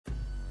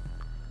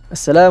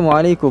Assalamu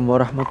alaikum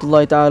wa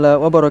rahmatullahi ta'ala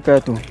wa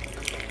barakatuh.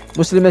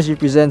 Muslim Masjid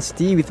presents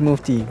Tea with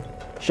Mufti,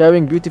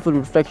 sharing beautiful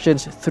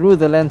reflections through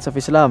the lens of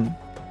Islam.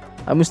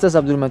 I'm Ustaz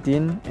Abdul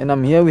Mateen, and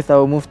I'm here with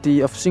our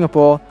Mufti of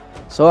Singapore,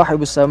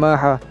 s.a.w,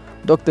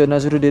 Dr.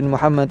 Nazirudin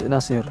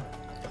Nasir.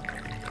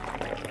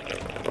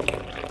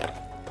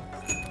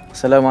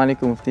 Assalamu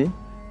alaikum, Mufti.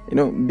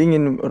 Being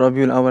in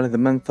Rabiul Awal, the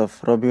month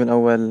of Rabiul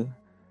Awal,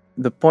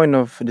 the point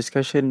of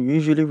discussion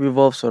usually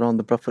revolves around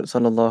the Prophet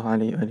sallallahu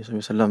alaihi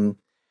wasallam.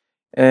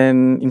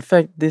 And in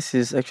fact, this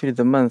is actually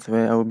the month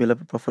where our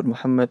beloved Prophet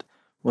Muhammad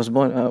was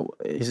born,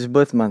 his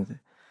birth month.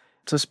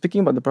 So speaking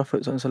about the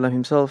Prophet sallallahu alaihi wasallam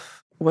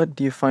himself, what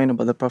do you find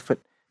about the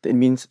Prophet that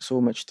means so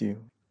much to you?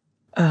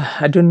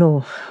 I don't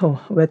know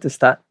where to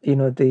start.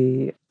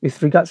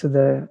 With regards to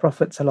the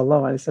Prophet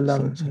sallallahu alaihi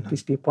wasallam,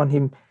 peace be upon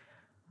him,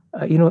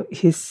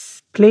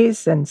 his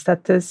place and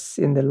status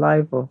in the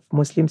life of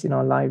Muslims in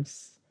our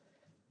lives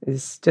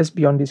is just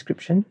beyond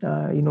description.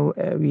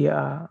 We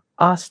are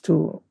asked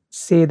to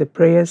say the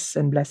prayers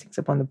and blessings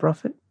upon the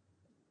Prophet,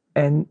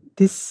 and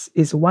this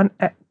is one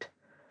act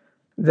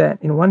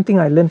that, one thing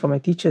I learned from my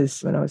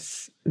teachers when I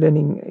was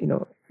learning,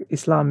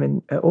 Islam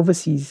and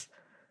overseas,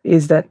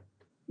 is that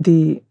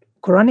the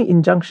Quranic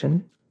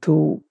injunction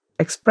to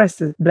express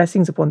the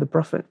blessings upon the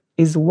Prophet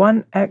is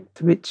one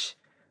act which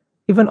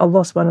even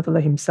Allah subhanahu wa ta'ala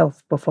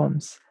himself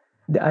performs.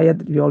 The ayat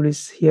that we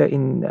always hear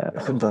in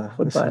khutbah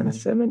and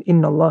sermon,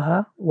 Inna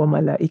Allaha wa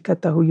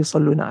malaikatahu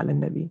yusalluna ala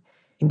nabi.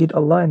 Indeed,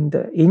 Allah and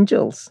the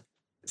angels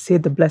say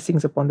the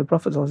blessings upon the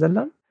Prophet sallallahu alaihi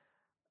wasallam.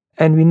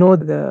 And we know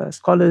the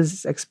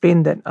scholars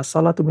explain that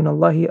as-salatu min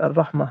Allahi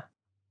ar-rahmah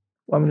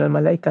wa min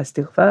al-malaika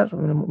istighfar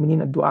wa min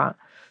al-mu'minin ad-du'a.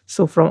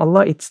 So from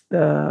Allah, it's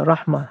the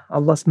rahmah,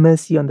 Allah's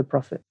mercy on the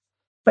Prophet.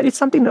 But it's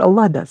something that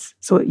Allah does.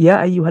 So, Ya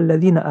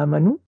ayyuhalladhina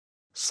amanu,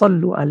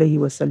 sallu alayhi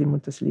wa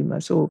sallimu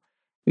taslima. So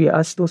we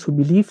ask those who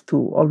believe to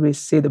always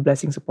say the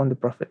blessings upon the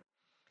Prophet.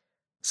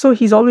 So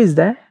he's always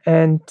there.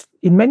 And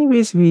in many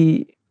ways,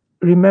 we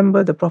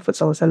remember the Prophet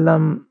sallallahu alaihi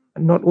wasallam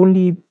not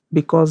only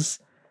because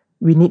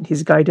we need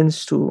his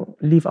guidance to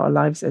live our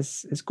lives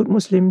as good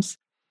Muslims,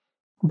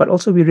 but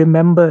also we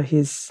remember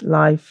his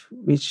life,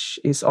 which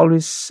is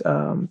always,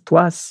 to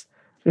us,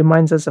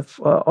 reminds us of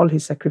all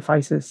his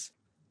sacrifices.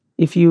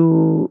 If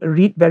you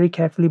read very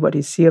carefully about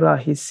his seerah,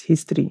 his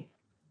history,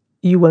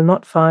 you will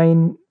not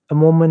find a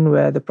moment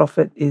where the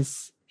Prophet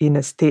is in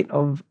a state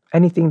of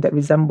anything that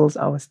resembles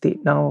our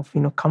state now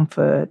of,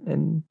 comfort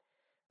and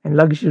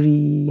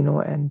luxury,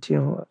 and,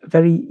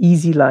 very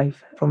easy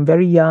life. From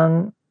very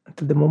young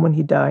to the moment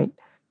he died,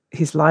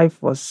 his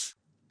life was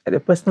at a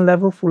personal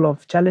level full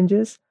of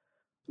challenges,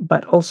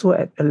 but also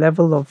at a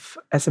level of,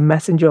 as a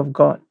messenger of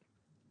God,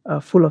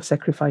 full of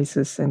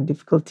sacrifices and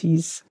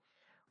difficulties.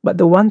 But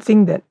the one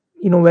thing that,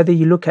 whether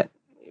you look at,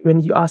 when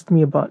you asked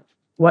me about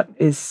what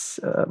is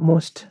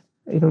most,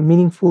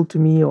 meaningful to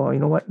me, or,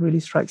 what really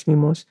strikes me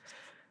most,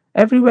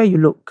 everywhere you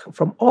look,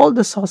 from all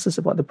the sources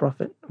about the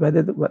Prophet,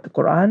 whether what the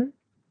Quran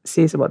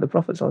says about the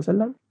Prophet sallallahu alaihi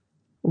wasallam,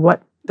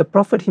 what the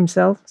Prophet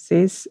himself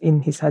says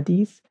in his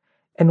hadith,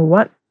 and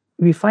what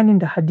we find in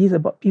the hadith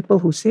about people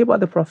who say about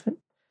the Prophet,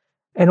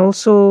 and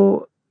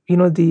also,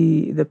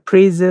 the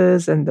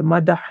praises and the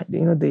madah,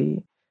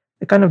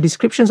 the kind of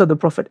descriptions of the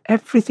Prophet,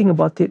 everything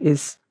about it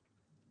is,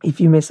 if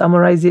you may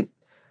summarize it,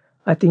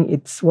 I think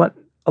it's what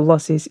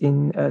Allah says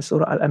in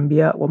Surah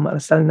Al-Anbiya, وَمَا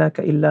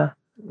أَرْسَلْنَاكَ إِلَّا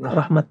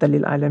رَحْمَةً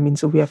لِلْعَالَمِينَ.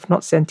 So we have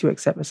not sent you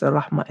except as a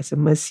rahmah, as a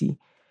mercy.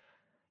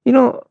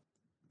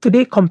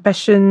 Today,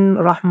 compassion,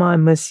 rahmah,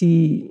 and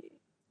mercy,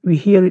 we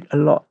hear it a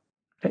lot.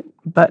 Right?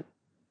 But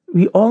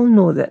we all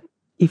know that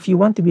if you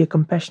want to be a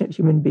compassionate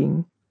human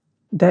being,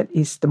 that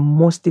is the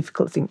most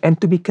difficult thing.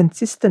 And to be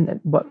consistent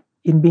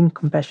in being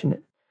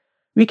compassionate.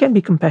 We can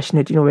be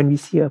compassionate, when we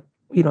see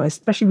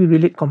especially we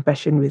relate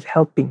compassion with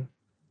helping.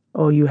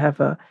 Or you have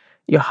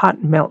your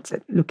heart melts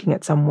at looking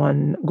at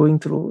someone going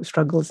through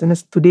struggles. And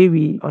as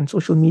today on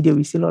social media,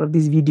 we see a lot of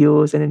these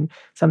videos, and then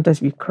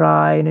sometimes we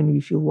cry, and then we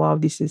feel, wow,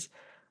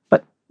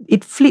 but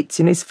it fleets,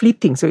 it's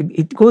fleeting. So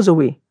it goes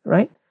away,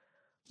 right?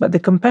 But the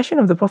compassion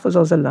of the Prophet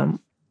ﷺ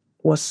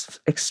was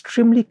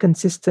extremely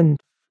consistent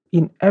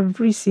in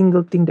every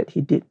single thing that he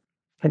did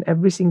and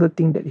every single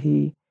thing that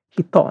he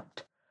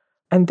taught.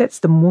 And that's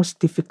the most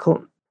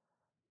difficult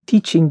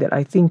teaching that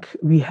I think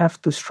we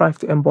have to strive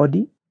to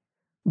embody.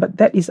 But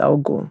that is our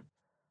goal.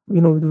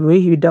 The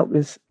way he dealt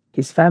with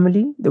his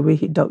family, the way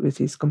he dealt with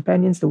his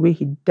companions, the way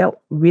he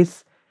dealt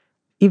with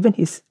even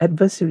his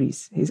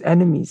adversaries, his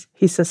enemies,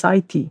 his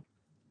society.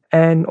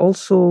 And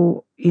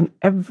also in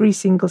every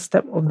single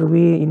step of the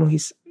way,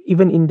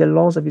 even in the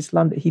laws of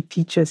Islam that he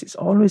teaches, it's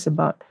always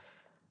about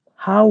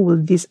how will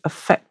this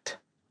affect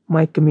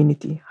my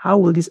community? How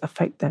will this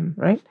affect them,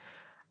 right?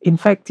 In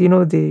fact,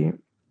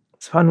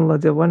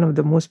 subhanAllah, one of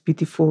the most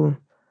beautiful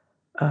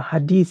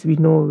hadith we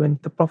know, when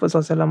the Prophet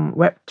ﷺ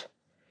wept,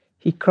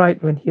 he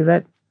cried when he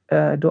read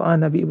dua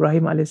Nabi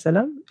Ibrahim a.s.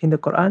 in the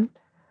Quran,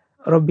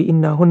 Rabbi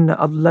innahunna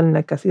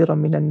adlalna kathiran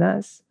minan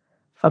nas,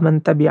 faman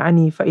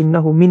tabi'ani fa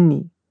innahu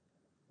minni,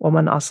 wa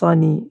man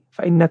asani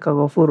fa innaka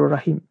ghafurur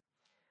rahim.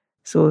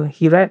 So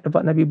he read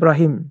about Nabi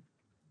Ibrahim,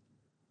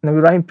 Nabi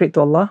Ibrahim prayed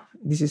to Allah.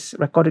 This is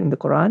recorded in the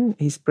Quran,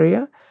 his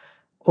prayer.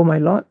 Oh my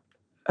Lord,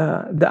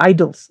 the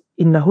idols,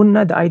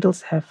 innahunna, the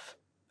idols have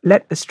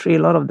led astray a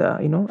lot of the,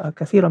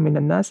 kathira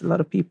minan nas, a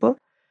lot of people.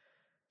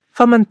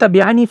 فَمَنْ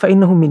تَبِعَنِي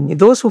فَإِنَّهُ مِنِّي.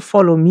 Those who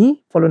follow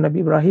me, follow Nabi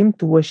Ibrahim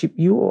to worship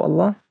you, O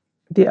Allah,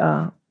 they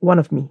are one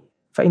of me.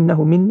 فَإِنَّهُ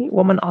مِنِّي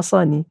وَمَنْ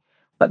عَصَانِي.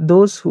 But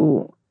those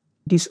who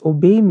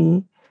disobey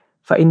me,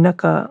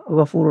 فَإِنَّكَ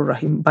غَفُورٌ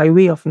rahim. By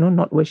way of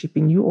not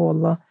worshiping you, O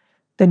Allah,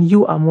 then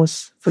you are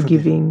most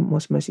forgiving,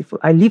 most merciful.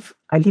 I leave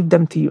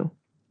them to you.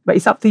 But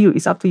it's up to you.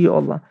 It's up to you,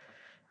 Allah.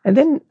 And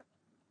then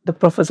the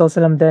Prophet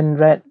ﷺ then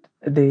read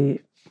the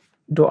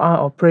dua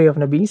or prayer of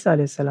Nabi Isa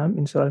ﷺ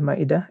in Surah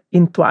Al-Ma'idah.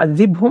 In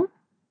tu'adzibhum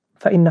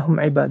فَإِنَّهُمْ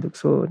عِبَادُكَ.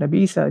 So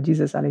Nabi Isa,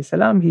 Jesus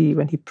ﷺ,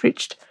 when he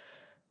preached,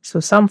 so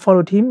some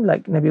followed him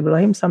like Nabi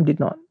Ibrahim, some did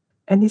not.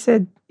 And he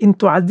said, in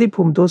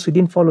tu'adzibhum, those who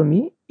didn't follow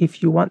me,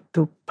 if you want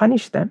to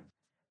punish them,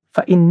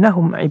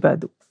 فَإِنَّهُمْ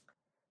عِبَادُكَ.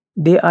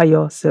 They are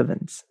your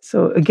servants.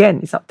 So again,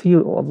 it's up to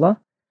you, O Allah.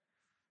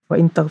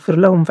 وَإِن تَغْفِرْ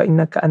لَهُمْ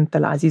فَإِنَّكَ أَنْتَ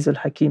الْعَزِيزُ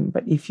الْحَكِيمُ.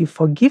 But if you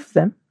forgive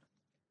them,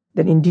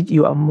 then indeed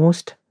you are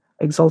most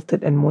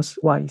exalted and most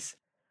wise.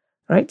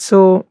 Right?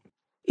 So,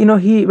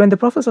 when the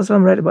Prophet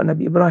ﷺ read about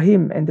Nabi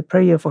Ibrahim and the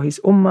prayer for his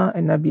ummah,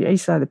 and Nabi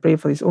Isa, the prayer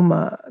for his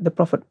ummah, the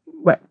Prophet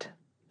wept.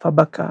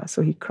 Fabaka,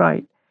 so he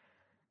cried.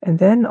 And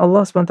then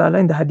Allah SWT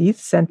in the hadith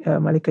sent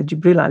Malika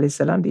Jibril alayhi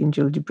salam, the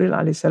angel Jibril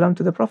alayhi salam,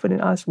 to the Prophet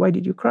and asked, why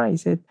did you cry? He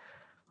said,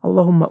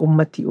 Allahumma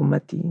ummati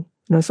ummati.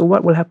 So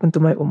what will happen to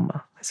my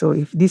ummah? So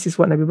if this is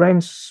what Nabi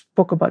Ibrahim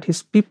spoke about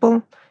his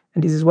people,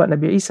 and this is what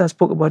Nabi Isa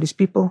spoke about his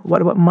people,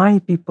 what about my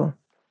people?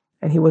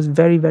 And he was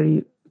very,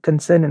 very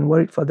concerned and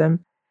worried for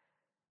them.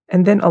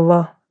 And then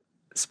Allah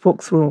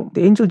spoke through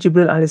the angel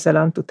Jibril alayhi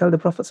salam to tell the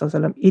Prophet sallallahu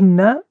alaihi wasallam,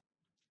 Inna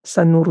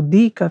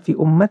sanurdika fi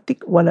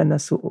ummatik wala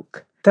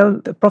nasu'uk. Tell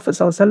the Prophet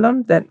sallallahu alaihi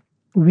wasallam that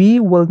we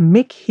will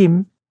make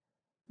him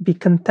be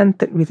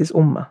contented with his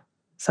ummah.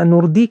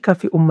 Sanurdika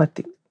fi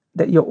ummatik.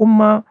 That your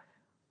ummah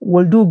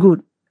will do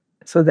good,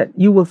 so that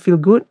you will feel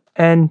good,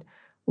 and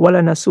wala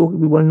nasu'uk,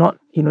 we will not,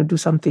 do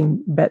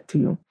something bad to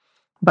you.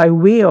 By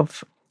way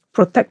of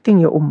protecting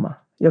your ummah,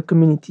 your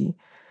community.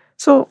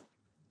 So,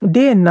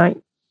 day and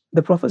night,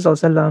 the Prophet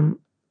ﷺ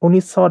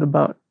only thought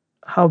about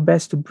how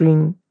best to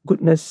bring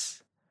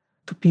goodness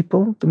to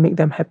people, to make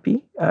them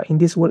happy in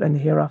this world and the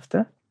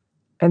hereafter.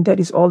 And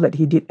that is all that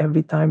he did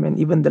every time. And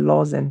even the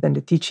laws and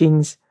the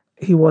teachings,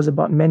 he was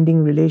about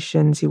mending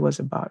relations, he was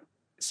about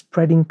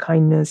spreading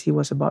kindness, he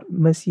was about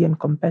mercy and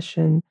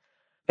compassion.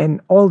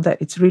 And all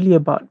that, it's really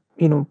about,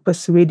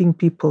 persuading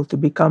people to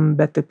become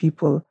better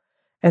people.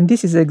 And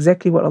this is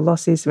exactly what Allah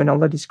says when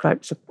Allah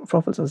describes the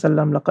Prophet ﷺ,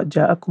 لَقَدْ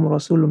جَاءَكُمْ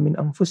رَسُولٌ مِّنْ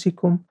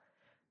أَنفُسِكُمْ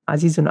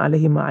Azizun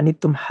alayhi ma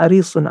anittum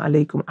harisun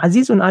alaykum.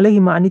 Azizun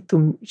alayhi ma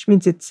anittum, which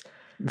means it's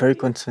very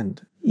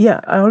concerned.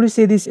 Yeah, I always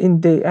say this in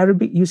the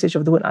Arabic usage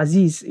of the word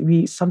aziz.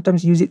 We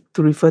sometimes use it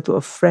to refer to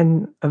a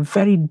friend, a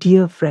very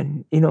dear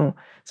friend,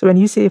 So when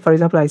you say, for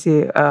example, I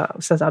say,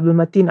 Ustaz Abdul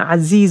Mateen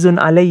azizun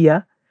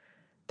alayya,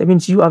 that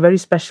means you are very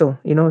special,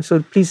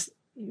 So please,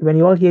 when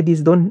you all hear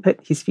this, don't hurt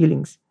his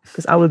feelings,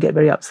 because I will get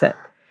very upset.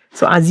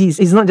 So aziz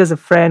is not just a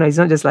friend, or it's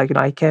not just like,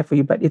 I care for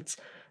you, but it's,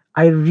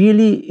 I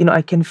really,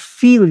 I can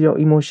feel your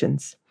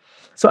emotions.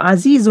 So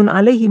azizun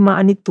alayhi ma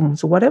anittum.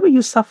 So whatever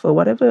you suffer,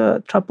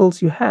 whatever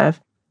troubles you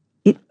have,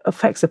 it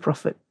affects the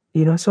Prophet,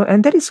 So,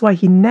 and that is why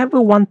he never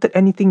wanted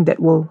anything that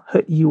will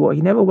hurt you, or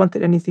he never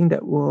wanted anything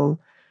that will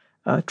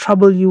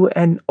trouble you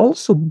and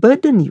also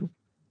burden you.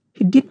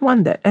 He didn't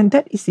want that. And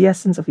that is the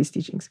essence of his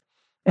teachings.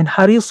 And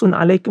harisun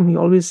alaykum, he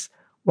always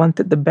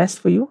wanted the best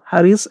for you.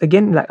 Haris,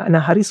 again, like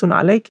ana harisun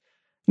alayk.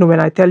 When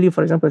I tell you,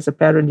 for example, as a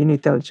parent, you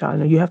tell a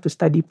child, you have to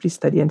study, please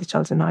study. And the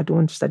child says, no, I don't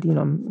want to study,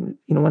 want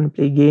to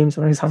play games,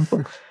 for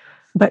example.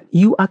 But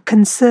you are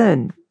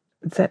concerned.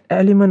 That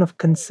element of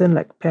concern,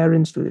 like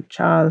parents to the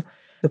child.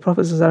 The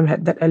Prophet ﷺ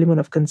had that element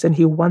of concern.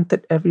 He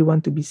wanted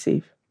everyone to be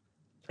safe.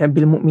 And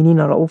bil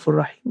mu'minina ra'ufur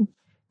rahim.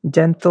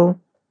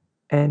 Gentle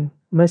and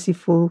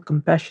merciful,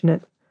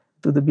 compassionate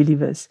to the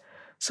believers.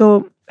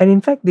 So, and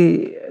in fact,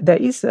 there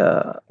is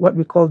what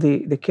we call the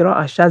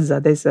qira'ah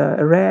shazza. There's a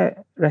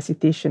rare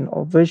recitation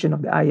or version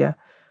of the ayah.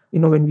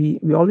 When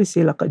we always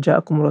say, لَقَدْ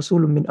جَاءَكُمْ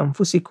رَسُولٌ مِّنْ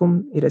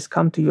أَنفُسِكُمْ, it has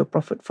come to your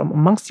Prophet from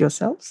amongst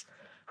yourselves,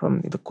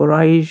 from the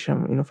Quraysh,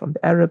 from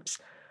the Arabs.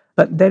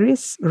 But there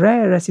is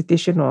rare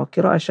recitation or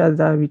qira'ah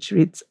shadda which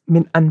reads,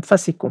 مِّنْ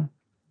أَنفَسِكُمْ,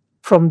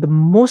 from the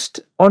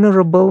most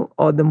honorable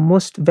or the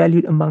most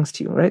valued amongst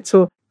you, right?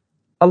 So,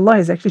 Allah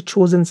has actually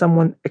chosen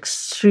someone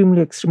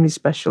extremely, extremely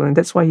special, and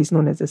that's why he's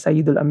known as the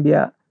Sayyidul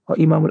Anbiya or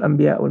Imamul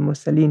Anbiya wal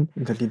Mursaleen.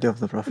 The leader of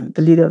the Prophets.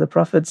 The leader of the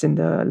Prophets in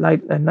the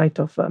night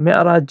of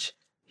Mi'raj.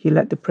 He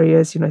led the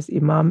prayers, as the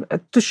Imam,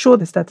 to show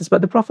the status.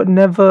 But the Prophet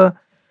never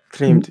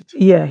claimed it.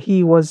 Yeah,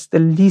 he was the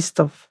least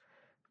of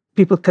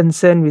people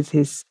concerned with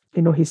his,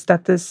 his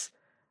status.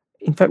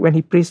 In fact, when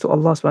he prays to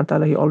Allah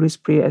SWT, he always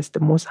prayed as the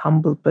most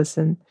humble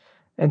person,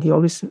 and he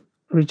always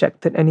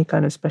rejected any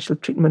kind of special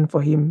treatment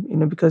for him,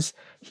 because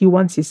he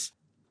wants his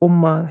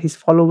ummah, his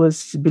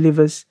followers, his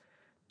believers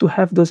to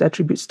have those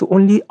attributes, to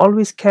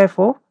always care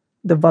for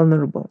the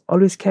vulnerable,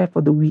 always care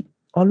for the weak,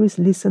 always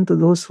listen to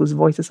those whose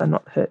voices are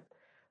not heard.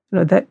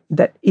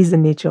 That is the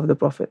nature of the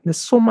Prophet. There's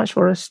so much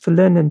for us to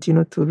learn and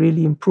to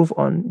really improve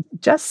on,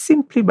 just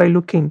simply by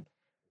looking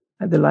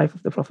at the life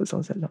of the Prophet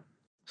Sallallahu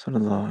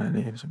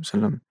Alaihi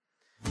Wasallam.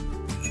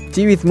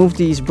 Tea with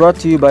Mufti is brought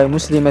to you by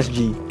Muslim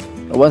SG,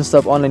 a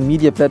one-stop online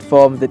media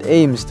platform that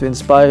aims to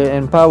inspire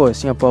and empower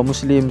Singapore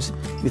Muslims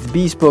with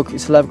bespoke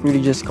Islamic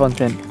religious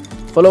content.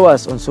 Follow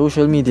us on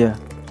social media.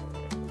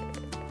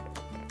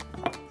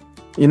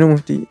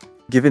 Mufti,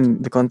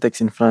 given the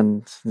context in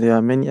front, there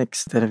are many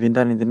acts that have been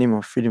done in the name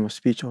of freedom of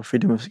speech or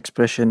freedom of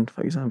expression,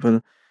 for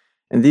example.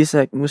 And these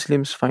acts,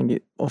 Muslims find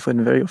it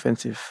often very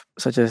offensive,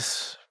 such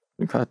as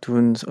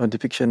cartoons or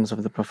depictions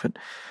of the Prophet.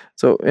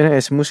 So,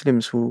 as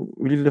Muslims who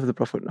really love the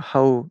Prophet,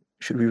 how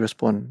should we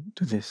respond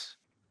to this?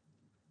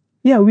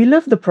 Yeah, we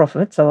love the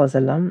Prophet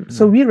Sallallahu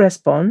so we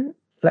respond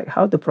like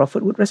how the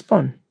Prophet would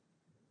respond.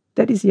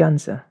 That is the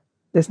answer.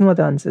 There's no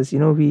other answers.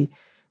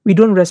 We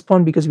don't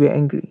respond because we're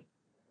angry.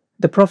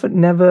 The Prophet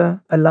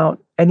never allowed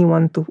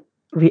anyone to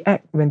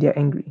react when they're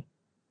angry.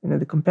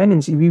 The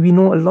companions, we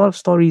know a lot of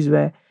stories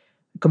where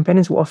the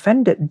companions were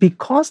offended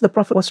because the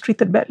Prophet was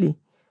treated badly.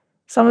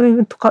 Some of them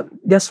even took out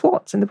their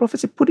swords, and the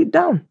Prophet said, put it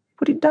down.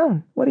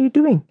 What are you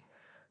doing?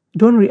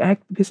 Don't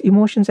react with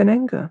emotions and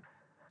anger.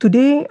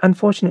 Today,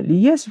 unfortunately,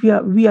 yes,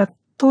 we are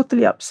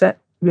totally upset.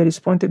 We are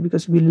disappointed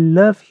because we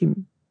love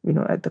him,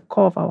 at the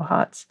core of our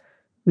hearts.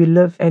 We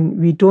love, and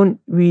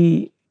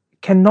we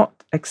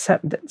cannot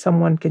accept that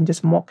someone can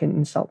just mock and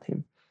insult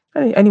him.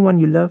 Anyone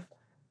you love,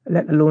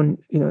 let alone,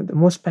 the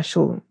most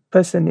special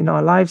person in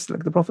our lives,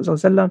 like the Prophet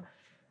ﷺ,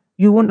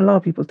 you won't allow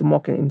people to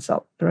mock and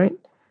insult, right?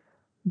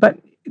 But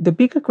the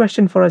bigger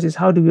question for us is,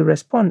 how do we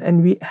respond?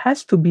 And it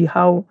has to be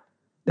how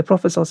the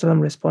Prophet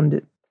ﷺ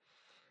responded.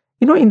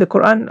 In the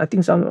Quran, I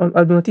think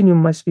Abdul Mateen, you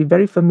must be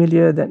very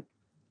familiar that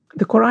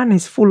the Quran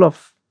is full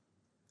of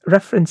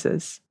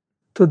references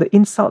to the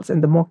insults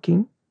and the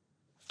mocking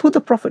to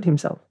the Prophet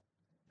himself,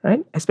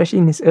 right? Especially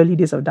in his early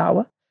days of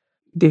da'wah.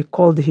 They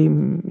called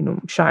him,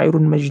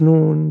 Sha'irun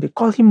Majnoon. They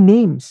call him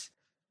names.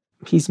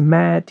 He's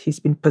mad. He's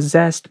been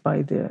possessed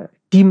by the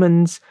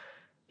demons.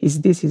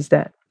 He's this, he's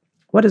that.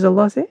 What does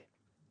Allah say?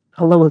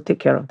 Allah will take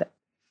care of that.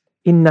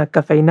 Inna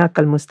kafaynaka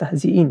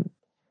al-mustahzi'in.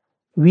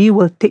 We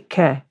will take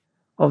care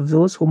of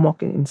those who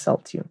mock and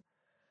insult you.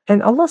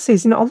 And Allah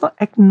says, Allah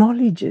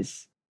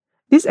acknowledges.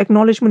 This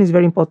acknowledgement is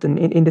very important.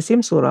 In the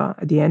same surah,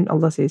 at the end,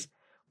 Allah says,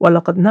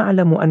 وَلَقَدْ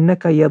نَعْلَمُ أَنَّكَ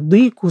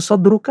يَضِيقُ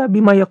صَدْرُكَ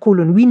بِمَا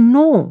يَقُولُونَ. We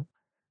know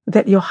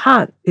that your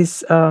heart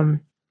is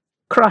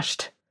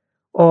crushed,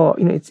 or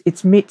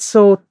it's made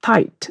so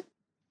tight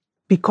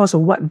because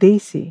of what they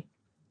say.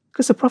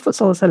 Because the Prophet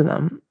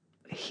ﷺ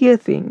hear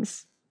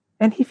things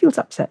and he feels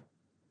upset.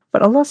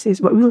 But Allah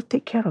says, but we will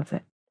take care of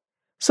that.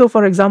 So,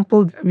 for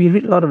example, we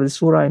read a lot of the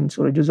surah in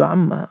Surah Juz'u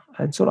Amma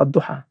and Surah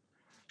Ad-Duha.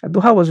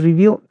 Ad-Duha was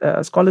revealed,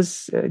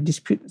 scholars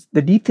dispute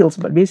the details,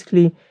 but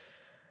basically,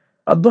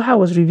 Ad-Duha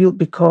was revealed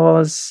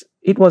because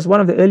it was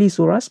one of the early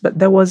surahs, but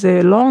there was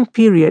a long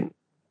period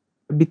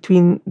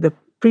between the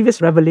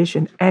previous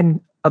revelation and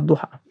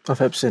Ad-Duha.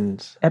 Of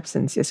absence.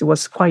 Absence, yes, it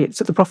was quiet.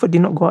 So the Prophet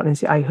did not go out and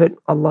say, I heard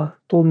Allah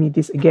told me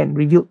this again,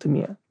 revealed to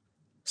me.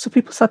 So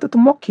people started to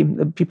mock him.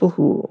 The people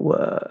who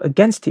were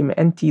against him,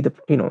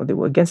 they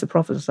were against the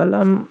Prophet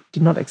ﷺ,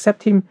 did not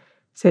accept him,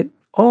 said,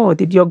 oh,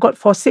 did your God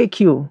forsake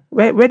you?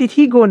 Where did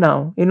he go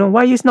now?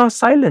 Why is now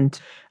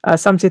silent?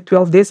 Some said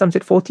 12 days, some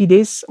said 40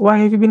 days. Why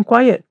have you been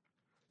quiet?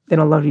 Then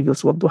Allah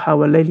reveals, وَالضُّحَى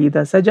وَاللَّيْلِ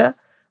إِذَا سَجَى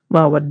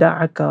مَا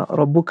وَدَّعَكَ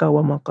رَبُّكَ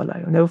وَمَا قَلَى.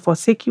 He will never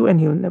forsake you and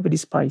he will never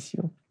despise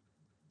you.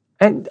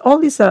 And all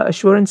these are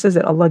assurances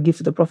that Allah gives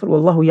to the Prophet.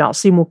 Wallahu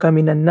ya'simuka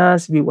minan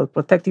nas. We will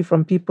protect you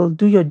from people.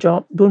 Do your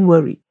job. Don't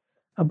worry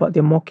about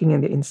their mocking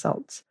and their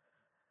insults.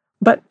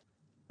 But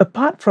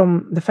apart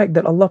from the fact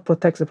that Allah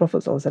protects the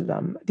Prophet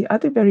ﷺ, the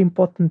other very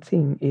important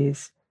thing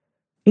is,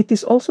 it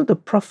is also the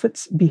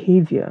Prophet's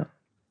behavior,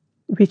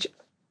 which,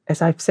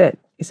 as I've said,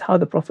 is how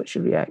the Prophet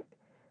should react,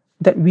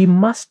 that we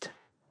must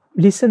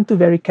listen to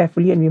very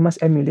carefully and we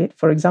must emulate.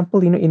 For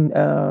example, in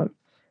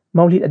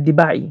Mawlid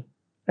ad-Dibai,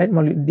 right?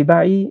 Mawlid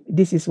ad-Dibai,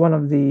 this is one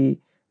of the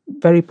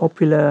very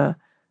popular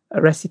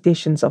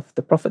recitations of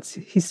the Prophet's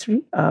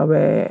history,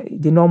 where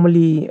they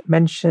normally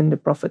mention the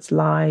Prophet's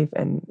life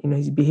and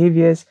his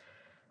behaviors.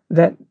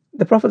 That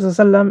the Prophet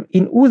ﷺ,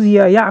 in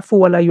udhiya ya'fu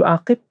wa la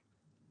yu'aqib,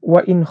 wa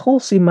in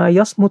khusima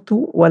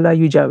yasmutu wa la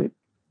yujawib.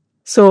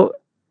 So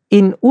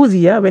in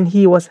udhiya, when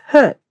he was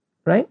hurt,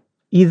 right?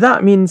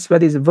 Idha means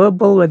whether it's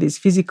verbal, whether it's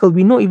physical.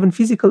 We know even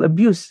physical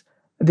abuse.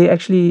 They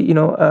actually,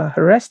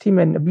 harassed him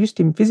and abused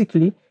him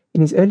physically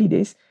in his early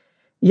days.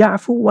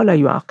 Ya'fu wa la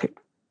yu'aqib.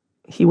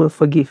 He will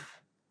forgive.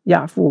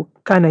 Ya'fu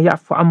kana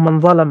ya'fu amman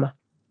zalama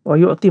wa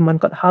yu'ti man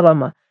qad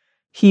harama.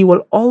 He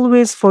will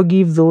always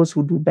forgive those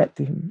who do bad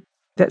to him.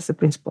 That's the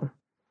principle.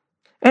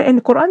 And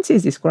the Quran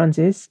says this. Quran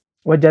says,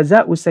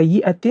 وَجَزَاءُ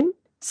سَيِّئَةٍ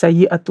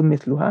سَيِّئَةٌ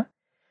مِثْلُهَا.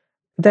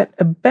 That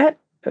a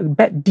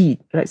bad deed,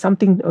 right?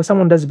 Something or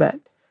someone does bad.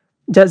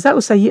 جَزَاءُ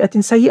سَيِّئَةٍ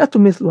سَيِّئَةٌ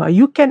مِثْلُهَا.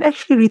 You can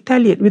actually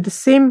retaliate with the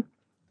same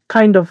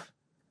kind of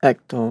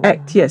Act or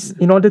Act, yes,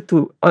 in order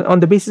to, on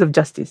the basis of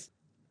justice.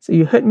 So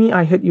you hurt me,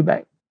 I hurt you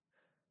back.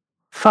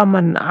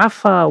 فَمَنْ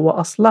عَفَى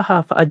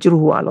وَأَصْلَحَ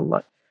فَأَجْرُهُ عَلَى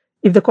اللَّهِ.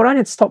 If the Quran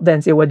had stopped there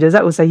and say,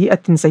 وَجَزَاءُ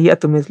سَيِّئَةٍ سَيِّئَةٌ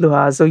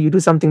مِثْلُهَا, so you do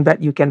something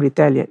bad, you can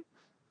retaliate.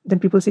 Then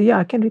people say, yeah,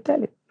 I can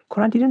retaliate.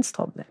 Quran didn't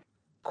stop there.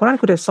 Quran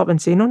could have stopped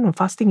and say, no,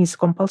 fasting is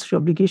compulsory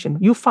obligation.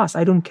 You fast,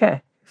 I don't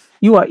care.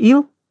 You are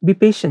ill, be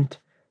patient.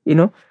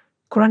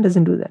 Quran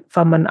doesn't do that.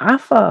 فَمَنْ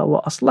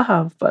عَفَى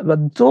وَأَصْلَحَ.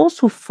 But those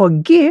who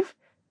forgive,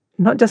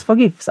 not just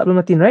forgive, Ustaz Abdul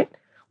Mateen, right?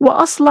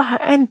 وَأَصْلَحَ,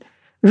 and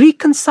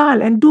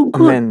reconcile and do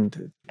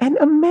good.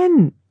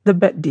 Amend the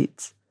bad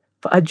deeds.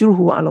 فَأَجْرُهُ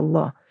عَلَى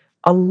اللَّهِ.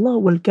 Allah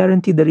will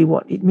guarantee the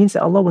reward. It means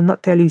that Allah will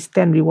not tell you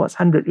 10 rewards,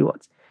 100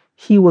 rewards.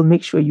 He will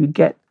make sure you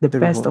get the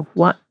best of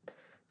what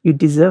you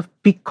deserve,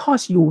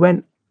 because you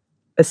went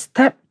a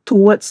step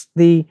towards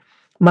the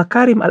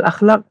makarim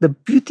al-akhlaq, the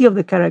beauty of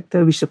the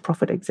character which the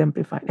Prophet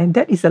exemplified. And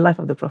that is the life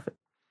of the Prophet.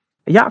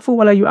 Ya'fu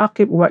wa la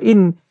yu'aqib wa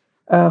in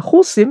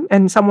khusim,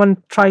 and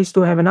someone tries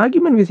to have an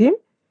argument with him,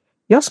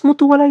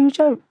 yasmutu wa la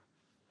yujab.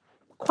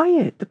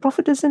 Quiet. The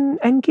Prophet doesn't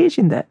engage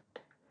in that.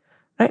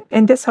 Right?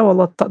 And that's how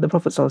Allah taught the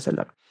Prophet sallallahu alaihi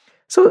wasallam.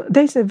 So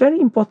there's a very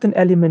important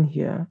element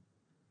here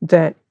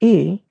that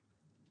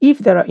if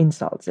there are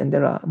insults and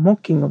there are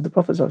mocking of the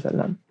Prophet sallallahu alaihi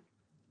wasallam,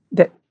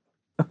 that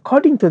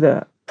according to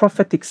the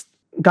prophetic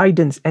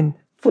guidance and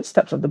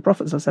footsteps of the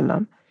Prophet sallallahu alaihi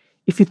wasallam,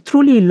 if you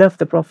truly love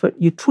the Prophet,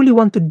 you truly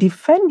want to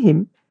defend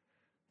him,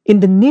 in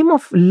the name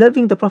of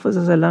loving the Prophet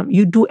sallallahu alaihi wasallam,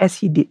 you do as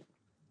he did,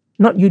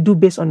 not you do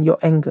based on your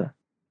anger.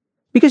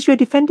 Because you're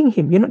defending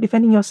him, you're not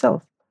defending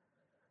yourself.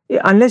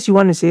 Unless you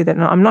want to say that,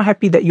 no, I'm not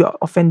happy that you're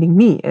offending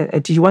me.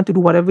 If you want to do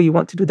whatever you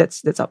want to do,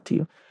 that's up to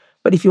you.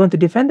 But if you want to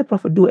defend the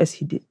Prophet, do as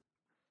he did.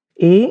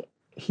 A,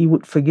 he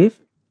would forgive.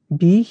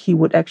 B, he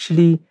would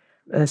actually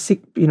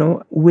seek,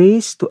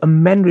 ways to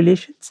amend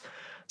relations.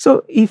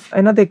 So if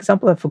another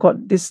example, I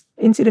forgot this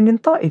incident in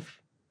Ta'if.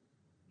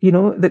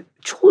 The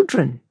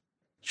children,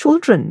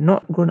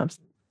 not grown-ups.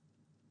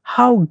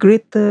 How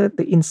greater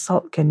the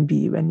insult can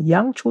be when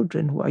young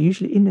children who are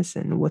usually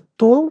innocent were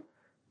told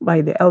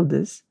by the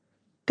elders,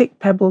 take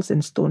pebbles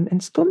and stone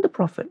the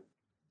Prophet.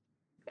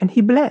 And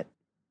he bled,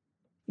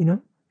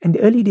 in the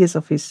early days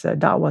of his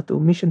da'wah to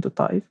mission to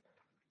Ta'if.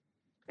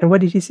 And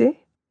what did he say?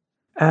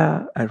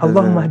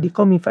 Allahumma hdi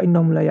qawmi fa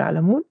innahum la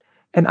ya'lamun.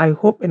 And I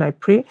hope and I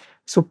pray,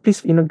 so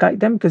please, guide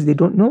them because they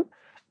don't know.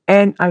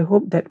 And I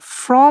hope that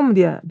from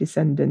their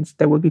descendants,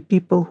 there will be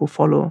people who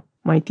follow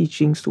my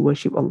teachings to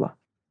worship Allah.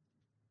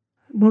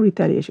 No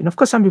retaliation. Of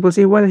course, some people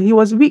say, well, he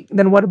was weak.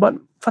 Then what about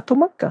Fatu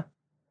Makkah?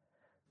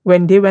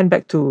 When they went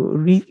back to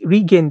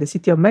regain the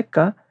city of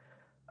Mecca,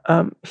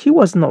 he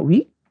was not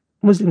weak.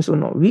 Muslims were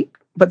not weak.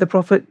 But the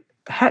Prophet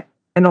had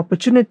an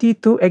opportunity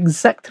to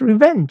exact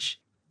revenge.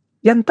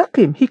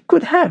 Yantaqim, he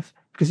could have.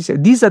 Because he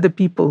said, these are the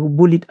people who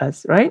bullied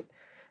us, right?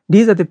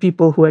 These are the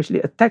people who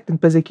actually attacked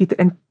and persecuted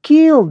and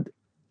killed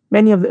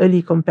many of the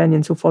early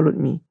companions who followed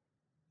me.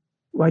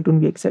 Why don't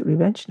we accept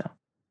revenge now?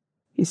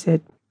 He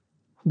said,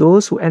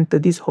 those who enter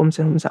these homes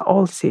and homes are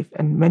all safe,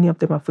 and many of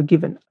them are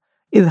forgiven.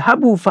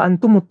 Idhabu fa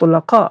antumut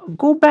tulaqa.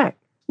 Go back.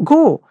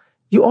 Go.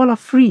 You all are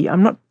free.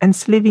 I'm not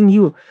enslaving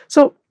you.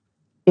 So,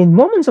 in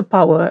moments of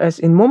power, as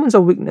in moments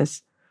of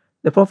weakness,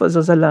 the Prophet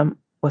ﷺ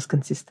was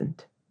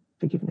consistent.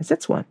 Forgiveness.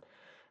 That's one.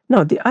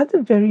 Now, the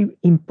other very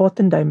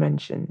important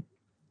dimension,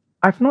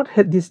 I've not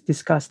heard this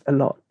discussed a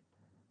lot,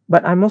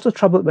 but I'm also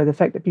troubled by the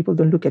fact that people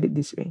don't look at it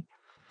this way.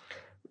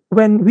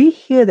 When we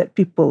hear that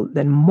people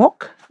then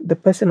mock the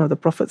person of the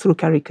Prophet through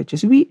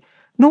caricatures,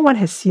 no one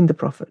has seen the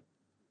Prophet.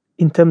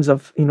 In terms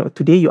of,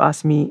 today you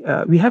ask me,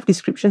 we have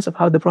descriptions of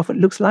how the Prophet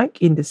looks like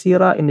in the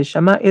Sirah, in the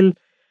Shama'il,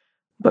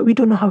 but we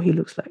don't know how he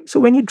looks like. So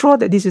when you draw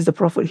that this is the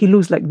Prophet, he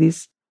looks like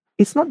this,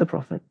 it's not the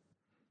Prophet.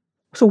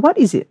 So what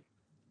is it?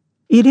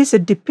 It is a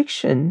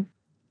depiction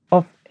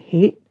of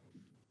hate,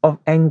 of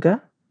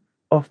anger,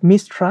 of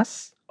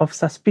mistrust, of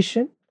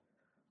suspicion,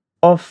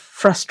 of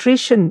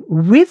frustration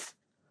with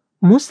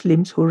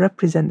Muslims who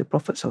represent the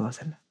Prophet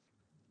ﷺ.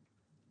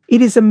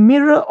 It is a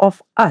mirror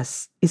of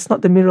us. It's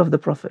not the mirror of the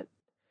Prophet.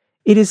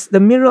 It is the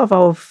mirror of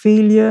our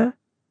failure,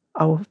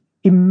 our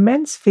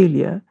immense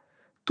failure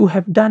to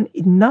have done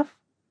enough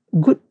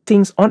good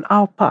things on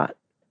our part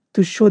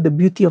to show the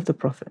beauty of the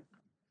Prophet.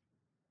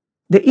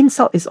 The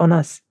insult is on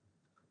us.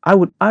 I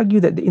would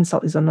argue that the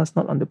insult is on us,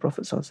 not on the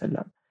Prophet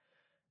ﷺ.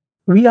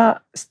 We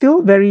are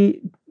still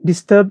very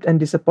disturbed and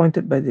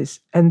disappointed by this,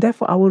 and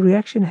therefore our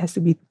reaction has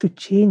to be to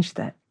change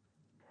that.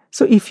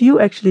 So if you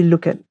actually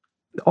look at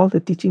all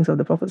the teachings of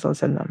the Prophet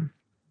ﷺ,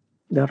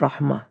 the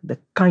rahmah, the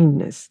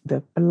kindness,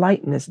 the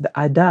politeness, the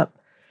adab,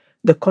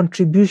 the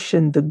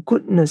contribution, the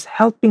goodness,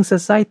 helping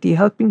society,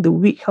 helping the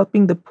weak,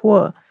 helping the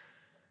poor.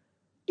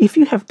 If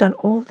you have done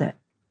all that,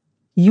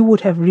 you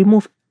would have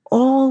removed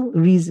all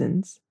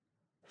reasons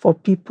for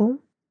people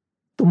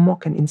to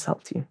mock and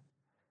insult you,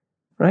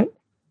 right?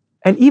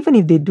 And even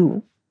if they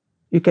do,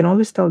 you can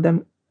always tell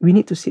them, we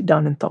need to sit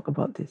down and talk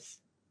about this.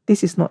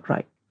 This is not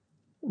right.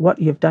 What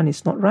you have done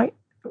is not right.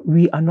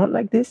 We are not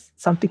like this.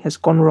 Something has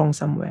gone wrong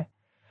somewhere.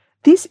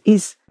 This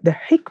is the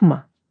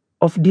hikmah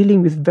of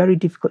dealing with very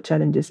difficult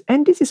challenges.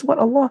 And this is what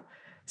Allah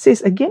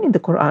says again in the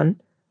Quran.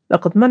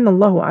 لَقَدْ مَنَّ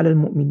اللَّهُ عَلَى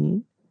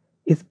الْمُؤْمِنِينَ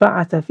إِذْ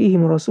بَعَثَ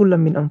فِيهِمْ رَسُولًا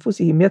مِّنْ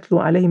أَنفُسِهِمْ يَتْلُو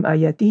عَلَيْهِمْ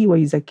آيَاتِهِ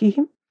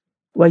وَيُزَكِّيهِمْ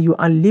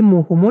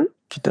وَيُعَلِّمُهُمُ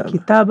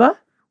الْكِتَابَ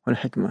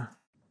وَالْحِكْمَةِ.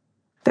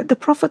 That the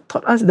Prophet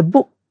taught us the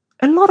book.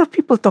 A lot of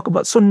people talk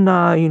about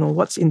Sunnah,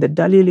 what's in the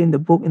Dalil, in the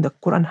book, in the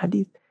Quran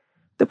Hadith.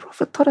 The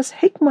Prophet taught us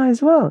hikmah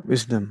as well.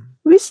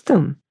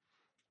 Wisdom.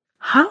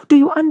 How do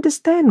you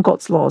understand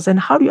God's laws, and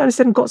how do you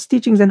understand God's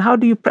teachings, and how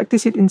do you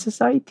practice it in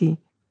society?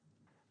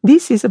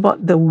 This is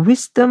about the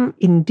wisdom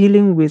in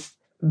dealing with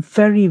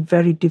very,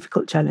 very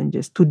difficult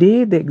challenges.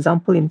 Today, the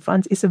example in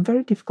France is a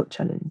very difficult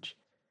challenge.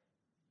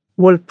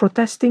 Will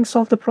protesting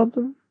solve the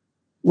problem?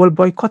 Will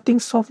boycotting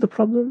solve the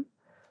problem?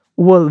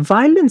 Will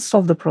violence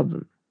solve the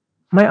problem?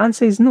 My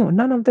answer is no,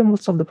 none of them will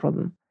solve the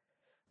problem.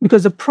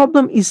 Because the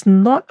problem is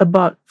not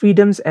about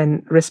freedoms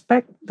and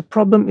respect, the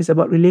problem is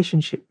about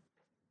relationship.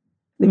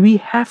 We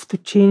have to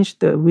change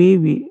the way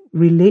we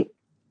relate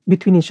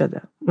between each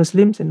other,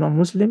 Muslims and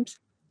non-Muslims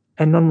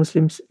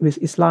with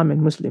Islam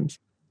and Muslims.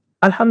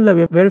 Alhamdulillah,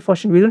 we are very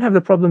fortunate. We don't have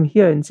the problem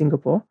here in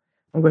Singapore,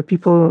 where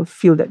people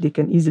feel that they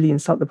can easily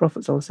insult the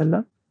Prophet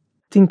ﷺ. I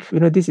think,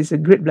 this is a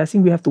great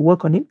blessing. We have to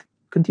work on it,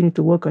 continue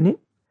to work on it.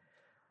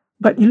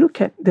 But you look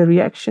at the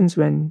reactions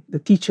when the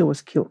teacher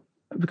was killed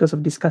because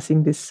of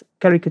discussing these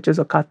caricatures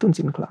or cartoons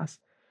in class.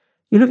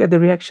 You look at the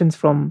reactions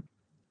from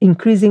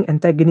increasing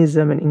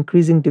antagonism and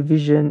increasing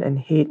division and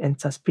hate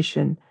and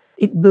suspicion.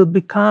 It will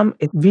become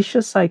a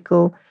vicious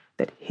cycle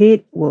that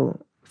hate will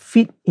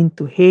feed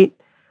into hate,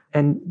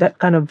 and that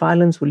kind of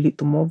violence will lead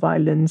to more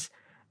violence.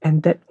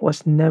 And that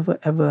was never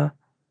ever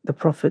the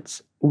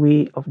Prophet's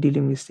way of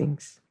dealing with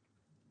things.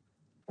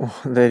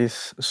 Oh, there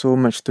is so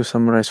much to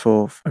summarize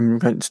in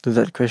regards to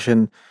that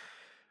question.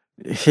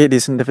 Hate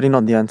is definitely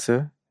not the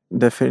answer.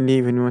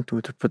 Definitely when we want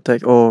to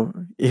protect, or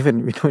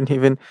even we don't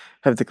even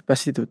have the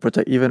capacity to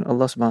protect, even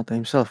Allah subhanahu wa ta'ala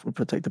himself will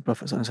protect the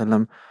Prophet sallallahu alaihi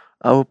wasallam.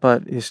 Our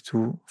part is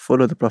to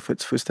follow the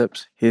Prophet's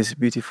footsteps, his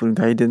beautiful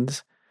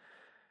guidance,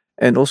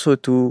 and also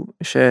to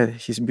share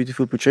his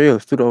beautiful portrayal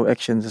through our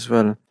actions as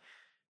well.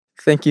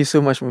 Thank you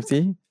so much,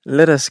 Mufti.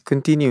 Let us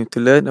continue to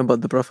learn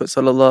about the Prophet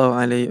sallallahu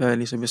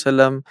alaihi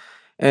wasallam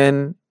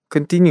and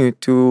continue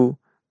to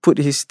put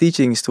his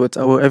teachings towards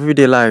our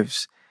everyday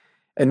lives.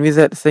 And with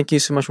that, thank you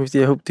so much,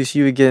 Mufti. I hope to see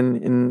you again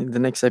in the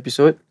next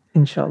episode.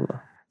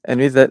 Inshallah. And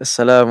with that,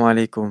 Assalamu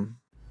alaikum.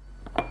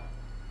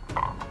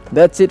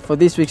 That's it for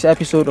this week's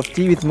episode of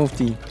Tea with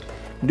Mufti.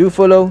 Do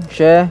follow,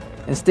 share,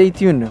 and stay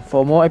tuned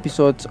for more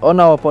episodes on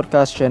our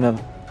podcast channel.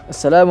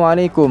 Assalamu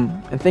alaikum,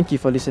 and thank you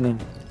for listening.